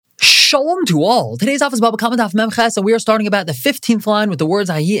Shalom to all. Today's office Bava Kama Daf Memches, and we are starting about the 15th line with the words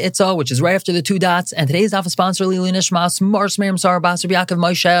Hayi Itza, which is right after the two dots. And today's office sponsor Lili Nishmas, Mars Miriam Sar, Basar Yaakov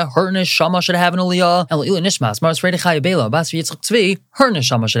Moshe, her Neshama should have an Aliyah, and Lili Nishmas, Mars Fredi Chaya Bela, Basar Yitzchak Tzvi, her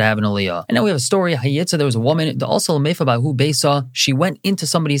Neshama should have an Aliyah. And now we have a story. Hayi Itza, there was a woman, the also Mefa Bahu Besa. She went into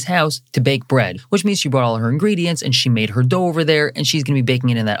somebody's house to bake bread, which means she brought all her ingredients and she made her dough over there, and she's going to be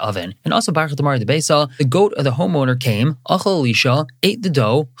baking it in that oven. And also Baruch Tamar the Besa, the goat of the homeowner came, Achal Elisha, ate the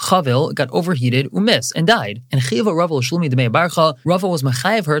dough, Chavil, got overheated, umis, and died. And Chiva Rava Shlumi Demei Barcha, Rava was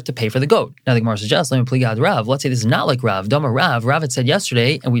mechayev her to pay for the goat. Now the Gemara suggests, let me pligad Rav. Let's say this is not like Rav. Dama Rav had said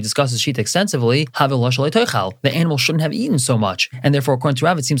yesterday, and we discussed this sheet extensively, Havil Lashalei Toichal. The animal shouldn't have eaten so much, and therefore according to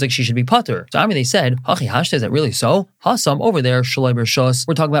Rav, it seems like she should be patur. So they said, Hachi Hashta, is that really so? Hasam over there, Shalai Rishos.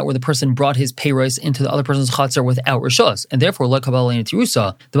 We're talking about where the person brought his payros into the other person's chatzar without Rishos, and therefore like Kabbalah and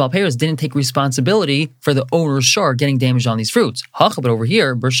Tirusa, the Balpayros didn't take responsibility for the owner's shar getting damaged on these fruits. Hacha, but over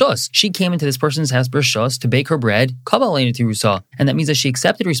here, Rishos, she came into this person's house, Bershos, to bake her bread, and that means that she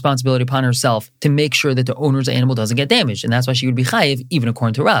accepted responsibility upon herself to make sure that the owner's animal doesn't get damaged, and that's why she would be chayiv, even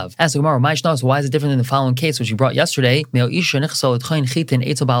according to Rav. As the Gemara, why is it different than the following case, which we brought yesterday? A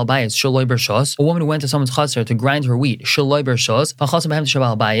woman who went to someone's chatzar to grind her wheat, and the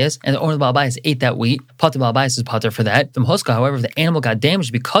owner of the balbayis ate that wheat. Pater balbayis is pater for that. However, if the animal got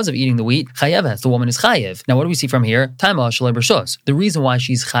damaged because of eating the wheat, chayev, the woman is chayiv. Now, what do we see from here? The reason why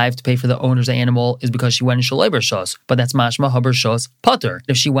she's chayiv to pay for the owner's animal is because she went in shaloi bershos, but that's mashma habershos pater.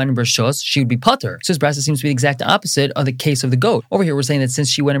 If she went in bershos, she would be pater. So this brasa seems to be the exact opposite of the case of the goat. Over here, we're saying that since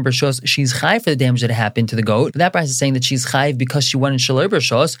she went in bershos, she's chayiv for the damage that happened to the goat. But that brasa is saying that she's chayiv because she went in shaloi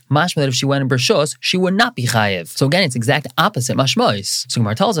bershos. Mashma that if she went in bershos, she would not be chayiv. So again, it's exact opposite mashmois. So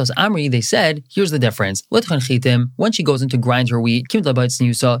Gemara tells us, Amri, they said, here's the difference. When she goes in to grind her wheat,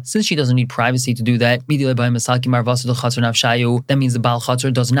 since she doesn't need privacy to do that, that means the Baal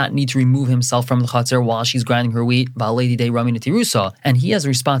Chatzar does not need to remove himself from the Chatzar while she's grinding her wheat, and he has a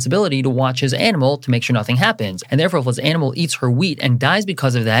responsibility to watch his animal to make sure nothing happens. And therefore, if his animal eats her wheat and dies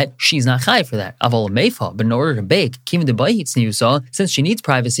because of that, she's not chai for that. But in order to bake, since she needs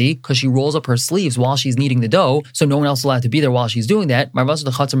privacy because she rolls up her sleeves while she's kneading the dough, so no one else is allowed to be there while she's doing that, the owner of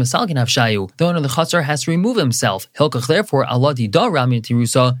the Chatzar has to remove himself. Therefore,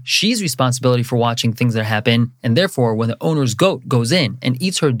 she's responsibility for watching things that happen, and therefore, when the owner's goat goes in and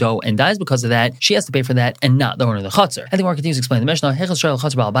eats her dough and dies because of that, she has to pay for that and not the owner of the chatzar. And the Gemara continues to explain the Mishnah.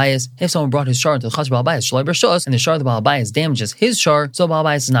 If someone brought his shar into the chatzar balbayis, and the shar of the balbayis damages his shar, so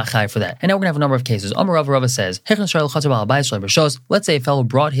balbayis is not chai for that. And now we're going to have a number of cases. Amar Rava says, let's say a fellow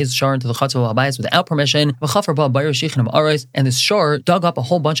brought his shar into the chatzar balbayis without permission, and this shar dug up a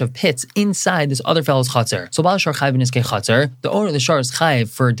whole bunch of pits inside this other fellow's chatzar. So the owner of the shar is chai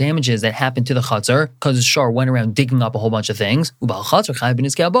for damages that happened to the chatzar because the shar went around digging up a whole bunch of things. Whereas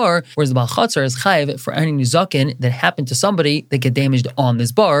the Baal Chatzar is chayiv for any nizakin that happened to somebody that get damaged on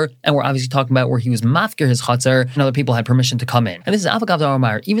this bar, and we're obviously talking about where he was mafkir his chatzar and other people had permission to come in. And this is Avagav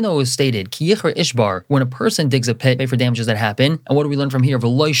Da'amar, even though it was stated ki yichar ishbar, when a person digs a pit, pay for damages that happen. And what do we learn from here?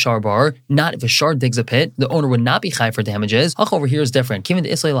 V'loy shar bar, not if a shar digs a pit, the owner would not be chayiv for damages. Hach over here is different.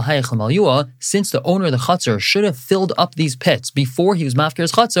 Since the owner of the chatzar should have filled up these pits before he was mafkir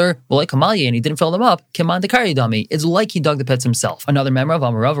his chatzar, and he didn't fill them up, it's like he dug the pits himself. Another member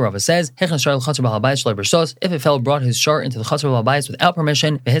of Rava says, if a fellow brought his shar into the chatzar balbayis without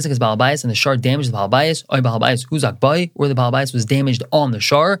permission, and the shar damaged the balbayis, or the balbayis was damaged on the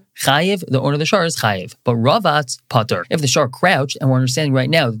shar, chayiv, the owner of the shar is chayiv. But ravatz pater. If the shar crouched, and we're understanding right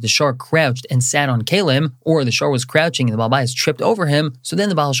now that the shar crouched and sat on kalim, or the shar was crouching and the balbayis tripped over him, so then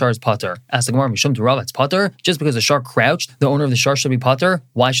the Baal shar is pater. Ask the Gemara, Mishum to ravatz pater. Just because the shar crouched, the owner of the shar should be pater.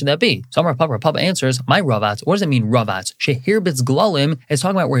 Why should that be? So Amar Papa answers, my ravatz. What does it mean, ravatz? Shehirbitz glalim is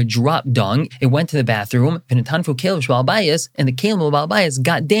talking about where it dropped dung, it went to the bathroom, and the kalim of balbayis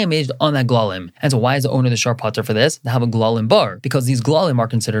got damaged on that glalim. And so why is the owner of the shar pater for this? To have a glalim bar, because these glalim are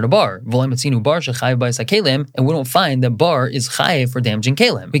considered a bar. And we don't find that bar is chayiv for damaging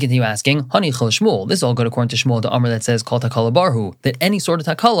kalim. We continue asking, Hani chol Shmuel. This is all good according to Shmuel, the Amr that says kol takala barhu, that any sort of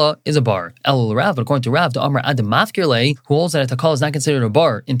takala is a bar. El Rav, but according to Rav, the Amr adam mafkir lei, who holds that a takala is not considered a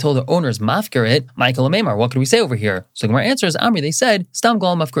bar until the owner is mafkir it. Michael Amemar, what could we say over here? So Gemara answers, Amri, they said, Stam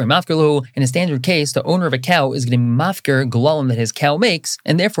Galam Mafkir Mafkirlu. In a standard case, the owner of a cow is getting mafkir Galam that his cow makes,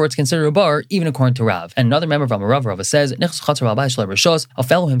 and therefore it's considered a bar, even according to Rav. And another member of Rava says, a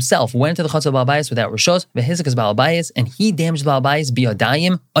fellow himself went to the Chatzar Balbayis without Rishos, Vehizikas Balbayis, and he damaged the Balbayis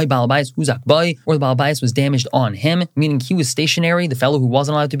Biyadayim, Oy Balbayis Huzak Bay, or the Balbayis was damaged on him, meaning he was stationary, the fellow who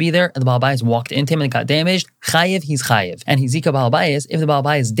wasn't allowed to be there, and the Balbayis walked into him and got damaged. Chayiv, he's chayiv. And he's Zika Balbayis, if the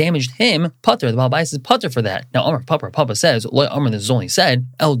Balbayis damaged him, Pater, the Balbayis is Pater for that. Now, Papa says, this is only said,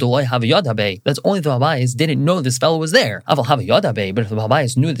 El Doloi Havayadabe. That's only if the Balbayis didn't know this fellow was there. Aval Havayadabe, but if the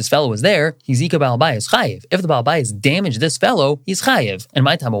Balbayis knew this fellow was there, he's Ika Balbayis Chayiv. If the Balbayis damaged this fellow, he's Chayiv. And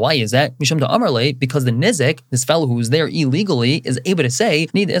my time, why is that? Mishum da Amarle, because the Nizik, this fellow who was there illegally, is able to say,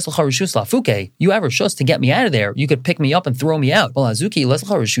 Need Eslcha Rishus Lafuke. You have Rishus to get me out of there. You could pick me up and throw me out. Well, Azuki,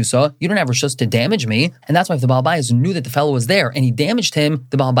 Leslcha Rishusa, you don't have Rishus to damage me. And that's why if the Balbayis knew that the fellow was there and he damaged him,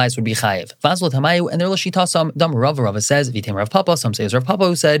 the Balbayis would be Chayiv. Vazlo Tamayu, and their Lashitasam, Dam Rava says, Vitam Rav Papa, some say it's Rav Papa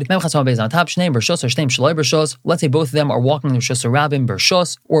who said, Let's say both of them are walking in the Rishus Rabbim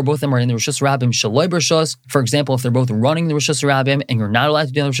Bershus, or both of them are in the Rishus Rabbim Shaloi Bershus. For example, if they're both running the Rishus Rabbim and you're not allowed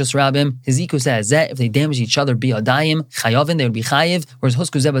to do the Rishus Rabbim, Hiziku says that if they damage each other Bi'adayim, Chayavin, they would be Chayiv, whereas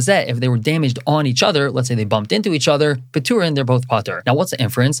Husku Zebazeh, if they were damaged on each other, let's say they bumped into each other, Peturin, they're both Pater. Now what's the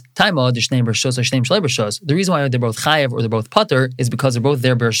inference? Taima, Dishneim Bershus, or Shneim Shaloi Bershus. The reason why they're both Chayiv or they're both Pater is because they're both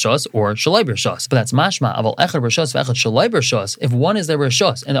their Bershus or Shaloi Bershus. But that's Mashma, Aval Echad Bershus, Vechad Shaloi Bershus. If one is their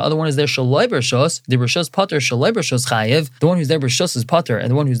Bershus and the other one is their Shaloi Bershus, the Bershus Pater, Shaloi Bershus Chayiv, the one who's their Bershus is Pater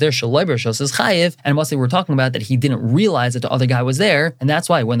and the one who's their Shaloi Bershus is Chayiv, and mostly we're talking about that he didn't realize that the other guy was there, and that's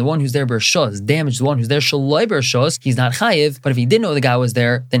why when the one who's their Bershus damaged the one who's their Shaloi Bershus, he's not Chayiv, but if he didn't know the guy was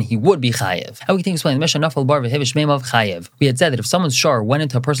there, then he would be Chayiv. How we can explain the Mishnah Nafal Bar V'Hivish Meimav Chayiv? We had said that if someone's shar went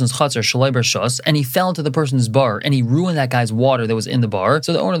into a person's chatzar Shaloi Bershus and he fell into the person's bar and he ruined that guy's water that was in the bar,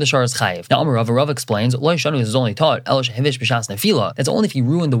 so the owner of the shar is Chayiv. Now Amar Rav explains, Lo Shanu is only taught El Shehivish B'Shas Nefila. That's only if he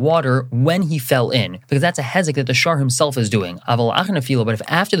ruined the water when he fell in, because that's a hezek that the shar himself is doing. Aval Ach Nefila, but if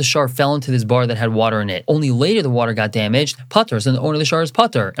after the shar fell into this bar that had water in it, only later the water got damaged, Pater, so the owner of the shar is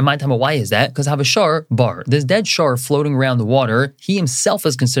Pater. And my time, why is that? Because I have a shar bar. This dead shar floating around the water, he himself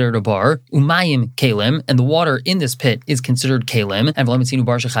is considered a bar, Umayim Kalim, and the water in this pit is considered Kalim, and V'Lamitzinu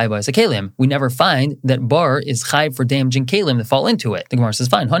Bar Shechayv is a Kalim. We never find that bar is Chayv for damaging Kalim that fall into it. The Gemara says,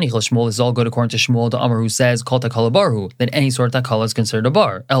 fine, Hani Shmuel, this is all good according to Shmuel, the Amar who says, Kol Takala Barhu, that any sort of takala is considered a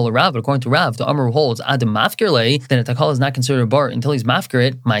bar. El Rav, according to Rav, the Amar who holds Adam Mafkirle, then a takala is not considered a bar until he's mafkir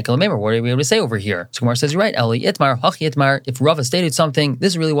it, Michael Meimer. What are we able to say over here? So Gemara says, you're right, Eli Itmar, Hachi Itmar. If Rava stated something,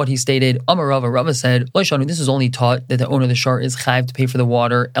 this is really what he stated. Amar Rava said, Loishanu, this is only taught that the owner of the shar is chayv to pay for the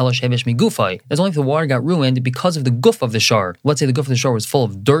water, El Shevish Migufai. That's only if the water got ruined because of the guf of the shar. Let's say the guf of the shar was full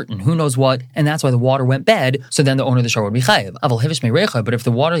of dirt and who knows what, and that's why the water went bad, so then the owner of the shar would be chayv. Aval Hevish Meirecha, but if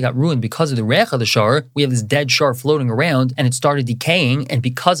the water got ruined because of the recha of the shar, we have this dead shar floating around and it started decaying, and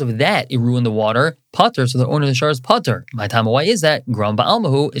because of that it ruined the water, Pater, so the owner of the shar is Pater. My time, why is that? Gram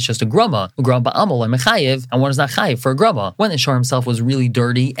ba'almahu, it's just a grama. Gram ba'alma mechayiv, and one is not chayiv for a grama. When the shar himself was really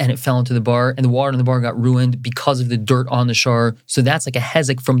dirty and it fell into the bar, and the water in the bar got ruined because of the dirt on the shar, so that's like a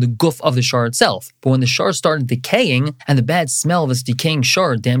hezek from the guf of the shar itself. But when the shar started decaying, and the bad smell of this decaying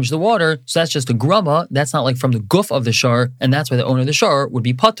shar damaged the water, so that's just a grama, that's not like from the guf of the shar, and that's why the owner of the shar would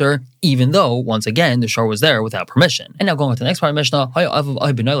be Pater, even though, once again, the shar was there without permission. And now going on to the next part of Mishnah,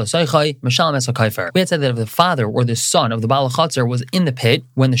 we had said that if the father or the son of the Baal Chatzar was in the pit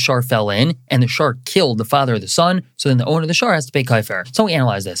when the shar fell in, and the shar killed the father or the son, so then the owner of the shar has to pay kaifer. So we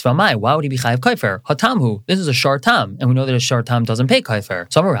analyze this. Why would he be chayav kaifer? Hatamhu. This is a shar tam, and we know that a shar tam doesn't pay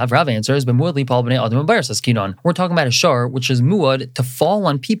kaifer. So Rav answers, we're talking about a shar which is muad to fall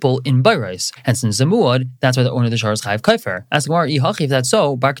on people in bayrais, and since the muad, that's why the owner of the shar is chayav kaifer. Ask the Gemara, if that's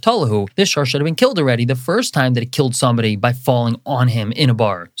so, barktalahu. This shar should have been killed already the first time that it killed somebody by falling on him in a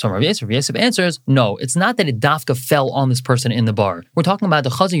bar. So Rav Yosef answers, no, it's not that it dafka fell on this person in the bar. We're talking about the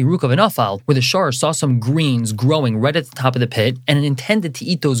chazi yiruk of an afal, where the shar saw some greens growing right at the top of the pit, and it intended to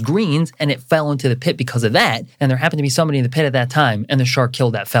eat those greens, and it fell into the pit because of that, and there happened to be somebody in the pit at that time, and the shar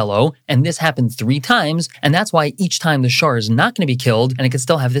killed that fellow, and this happened 3 times, and that's why each time the shar is not going to be killed, and it can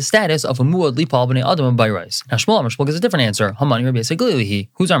still have the status of a muad lipal b'nei adam and bayrais. Now Shmuel gives a different answer. Hamani Rabbi Yisai Glili.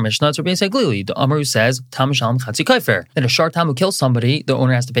 Who's our Mishnah? It's Rabbi Yisai Glili. The Amar who says, Tam Shalom Chatzi Kaifer. That a shar tam who kills somebody, the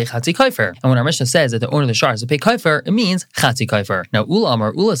owner has to pay Chatzi Kaifer. And when our Mishnah says that the owner of the shar has to pay kaifer, it means chatzi kaifer. Now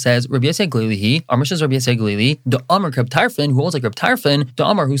Ula says Rabbi Yosef Glili, our Mishnah is Rabbi Yosef Glili, the Amar Reb Tarfon, who holds like Reb Tarfon, the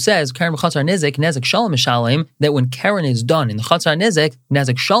Amar who says Karen b'chatzar nezek shalom mishalem, that when Karen is done in the chatzar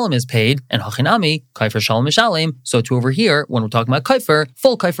nezek shalom is paid, and hachinami kaifer shalom mishalem. So to over here, when we're talking about kaifer,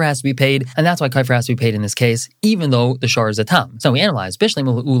 full kaifer has to be paid, and that's why kaifer has to be paid in this case, even though the shar is a tam. So we analyze Bishleim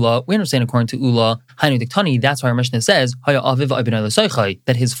Ula. We understand according to Ula, Hainu Diktani. That's why our Mishnah says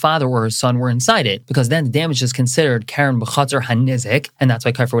that his father or his son were inside inside it, because then the damage is considered Karen B'Chatzar HaNizik, and that's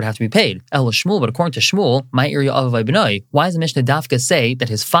why Kaifer would have to be paid. El Shmuel, but according to Shmuel, my area of Benoi, why does the Mishnah Dafka say that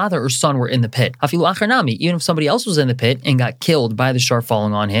his father or son were in the pit? Afilu Acharnami, even if somebody else was in the pit and got killed by the shar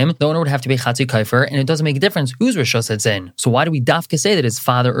falling on him, the owner would have to pay Chatzi Kaifer, and it doesn't make a difference whose Rishos it's in. So why do we Dafka say that his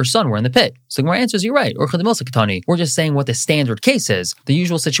father or son were in the pit? So the Gemara answers, you're right. Or we're just saying what the standard case is. The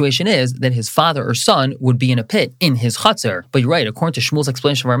usual situation is that his father or son would be in a pit in his Chatzar. But you're right, according to Shmuel's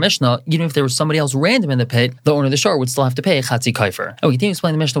explanation of our Mishnah, even if there was somebody else random in the pit, the owner of the shar would still have to pay Chatzi Kaifer. And we continue to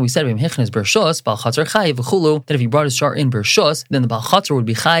explain the Mishnah. We said that if he brought his shar in Bershus, then the Baal Chatzar would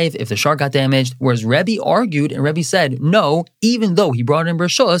be chayiv if the shar got damaged, whereas Rebbe argued, and Rebbe said, no, even though he brought it in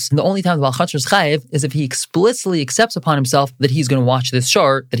Bershus, the only time the Baal Chatzar is chayiv is if he explicitly accepts upon himself that he's going to watch this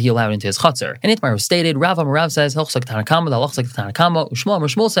shar that he allowed into his Chatzar. And Itmar stated, Rav Amarav says, Hilchos like Tanna Kama, the halachos like Tanna Kama,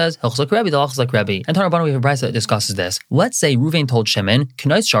 Shmuel says, Hilchos like Rebbe, the halachos like Rebbe. And Tanna Rabbanan, we have a brayso that discusses this. Let's say Ruvain told Shimon,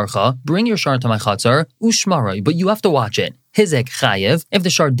 Knais sharcha, bring your shar into my Chatzar, ushmaroi, but you have to watch it. Hizek chayiv, if the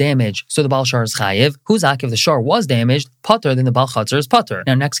shar damaged, so the Baal Shar is chayiv. Huzak, if the shar was damaged, pater, then the Baal Chatzar is pater.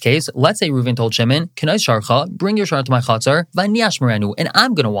 Now, next case, let's say Reuven told Shimon, Knais sharcha, bring your shar to my Chatzar, v'aniyash merenu, and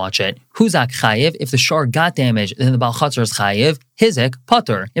I'm going to watch it. Huzak chayiv, if the shar got damaged, then the Baal Chatzar is chayiv. Hizek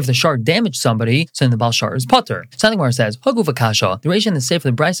pater, if the shar damaged somebody, so then the Baal Shar is pater. Something where it says, Hagufa kasha, the Reisha in the Sefer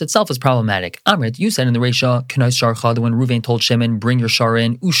of the Bryce itself is problematic. Amrit, you said in the Reisha, Knais sharcha, that when Reuven told Shimon, bring your shar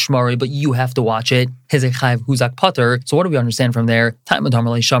in, ushmari, but you have to watch it. Hizek chayiv, huzak pater. So what do we understand from there?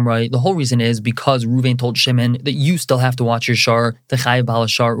 The whole reason is because Reuven told Shimon that you still have to watch your shar, the chayiv Baal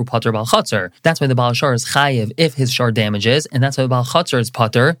Shar upater Baal Chatzar. That's why the Baal Shar is chayiv if his shar damages, and that's why the Baal Chatzar is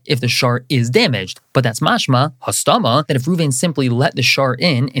pater if the shar is damaged. But that's mashma, hastama, that if Reuven simply let the shar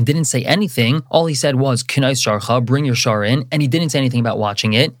in and didn't say anything, all he said was, Knais sharcha, bring your shar in, and he didn't say anything about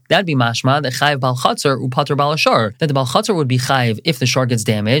watching it, that'd be mashma, that chayiv Baal Chatzar upater Baal Shar, that the Baal Chatzar would be chayiv if the shar gets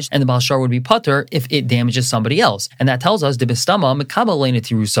damaged, and the Baal Shar would be pater if it damages somebody else. And that tells us, the bistama,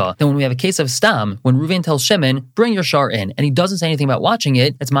 then when we have a case of stam, when Reuven tells Shimon, bring your shar in, and he doesn't say anything about watching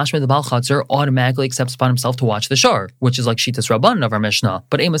it, it's mashma the Baal Chatzar automatically accepts upon himself to watch the shar, which is like Shitas Rabbanan of our Mishnah.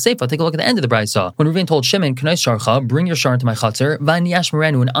 But Ema Seifa, take a look at the end of the Brisa. When Reuven told Shimon, Knais sharcha, bring your shar into my Chatzar, v'aniyash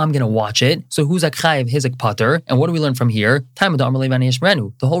merenu, and I'm going to watch it. So who's chayiv, hizek pater? And what do we learn from here? The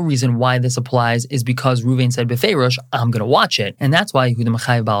whole reason why this applies is because Reuven said befeirush, I'm going to watch it, and that's why Yehuda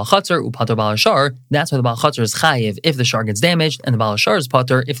chayiv Baal Chatzar upater Baal Shar. That's why the Baal Chatzar is chayiv if the shar gets damaged, and the Baal Shar is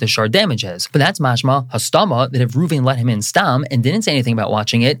pater if the shar damages. But that's mashma hastama, that if Reuven let him in stam and didn't say anything about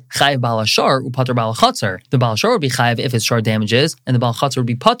watching it, chayiv Baal Shar upater Baal Chatzar. The Baal Shar would be chayiv if his shar damages, and the Baal Chatzar would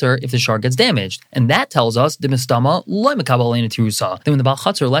be pater if the shar gets damaged. And that tells us the mistama loy mekabel aleinu tirusa. Then when the Baal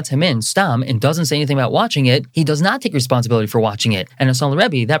Chatzar lets him in stam and doesn't say anything about watching it, he does not take responsibility for watching it. And as on the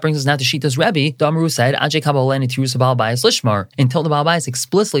Rebbe, that brings us now to Shitas Rebbe. The Amru said, Ajay kabel aleinu tirusa Baal Bayis lishmar. Until the Baal Bayis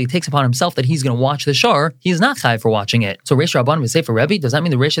explicitly takes upon himself that he's going to watch the shar, he is not chayiv for watching it. So Reish Rabbanan is safe for Rebbe. Does that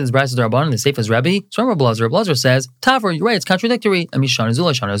mean the Reish of this Brayso is Rabbanan and the safe is Rebbe? So Rabbi Blazer says, Tavor, you're right, it's contradictory.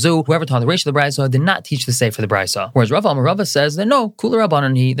 Whoever taught the Reish of the Brayso did not teach the safe for the Brayso. Whereas Rav Amarava says that no, Kula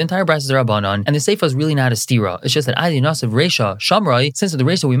Rabbanan the entire Brayso is Rabbanan, and the safe is really not a stira. It's just that Adi Nasav Reisha Shamrai, since in the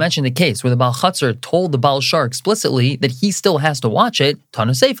Reisha we mentioned the case where the Baal Chatzar told the Baal Shar explicitly that he still has to watch it,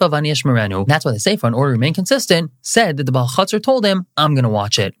 Tana Seifa Vaniyesh Merenu. That's why the Seifa, in order to remain consistent, said that the Baal Chatzar told him, I'm going to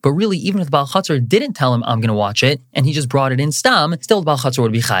watch it. But really, even if the Baal Chatzar didn't tell him, I'm going to watch it, and he just brought it in stam, still the Baal Chatzar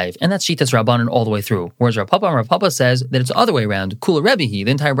would be chayiv. And that's Shitas Rabbanan all the way through. Whereas Rav Papa says that it's the other way around. Kula Rebbe,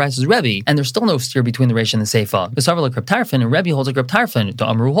 the entire Brayso is Rebbe, and there's still no steer between the Reisha and the Seifa. The Sarva like Reb Tarfon, and Rebbe holds like Reb Tarfon. The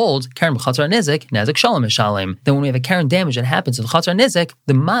Amru holds, Karen b'chatzar nizik, nazik shalom is shalem. Then when we have a Karen damage that happens to the chatzar nizik,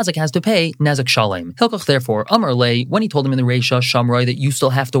 the mazik has to pay nazik shalem. Hilkach therefore, Amar lei, when he told him in the Reisha Shamroi that you still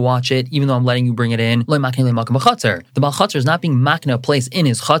have to watch it, even though I'm letting you bring it in, loy makne le makam b'chatzar. The Baal Chatzar is not being makna a place in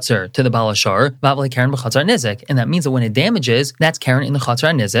his chatzar to the Baal Shar, v'avle Karen b'chatzar nizik, and that means that when it damages, that's Karen in the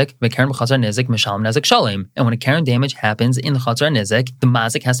chatzar nizik, but Karen b'chatzar nizik mishalem nazik shalem. And when a Karen damage happens in the chatzar nizik, the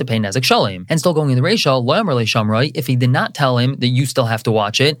mazik has to pay nazik shalem. And still going in the Reisha, loy amar le Shamroi, if he did not tell him that you still have to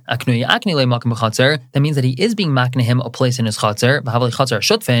watch it, aknu yakne le makam b'chatzar, that means that he is being makna him a place in his chatzar, v'havle chatzar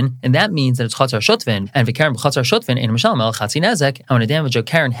shutfin, and that means that it's chatzar shutfin, and v'karen b'chatzar shutfin in mishalem el chatzi nezek. And when a damage of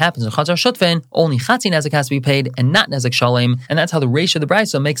Karen happens in chatzar shutfin, only chatzi nezek has to be paid and not nezek shalem. And that's how the Reisha of the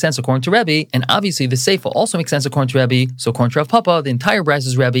Brayso makes sense according to Rebbe, and obviously the Seifa also makes sense according to Rebbe. So according to Rav Papa, the entire Brayso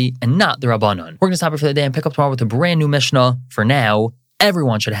is Rebbe and not the Rabbanon. We're going to stop here for the day and pick up tomorrow with a brand new Mishnah. For now,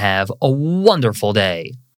 everyone should have a wonderful day.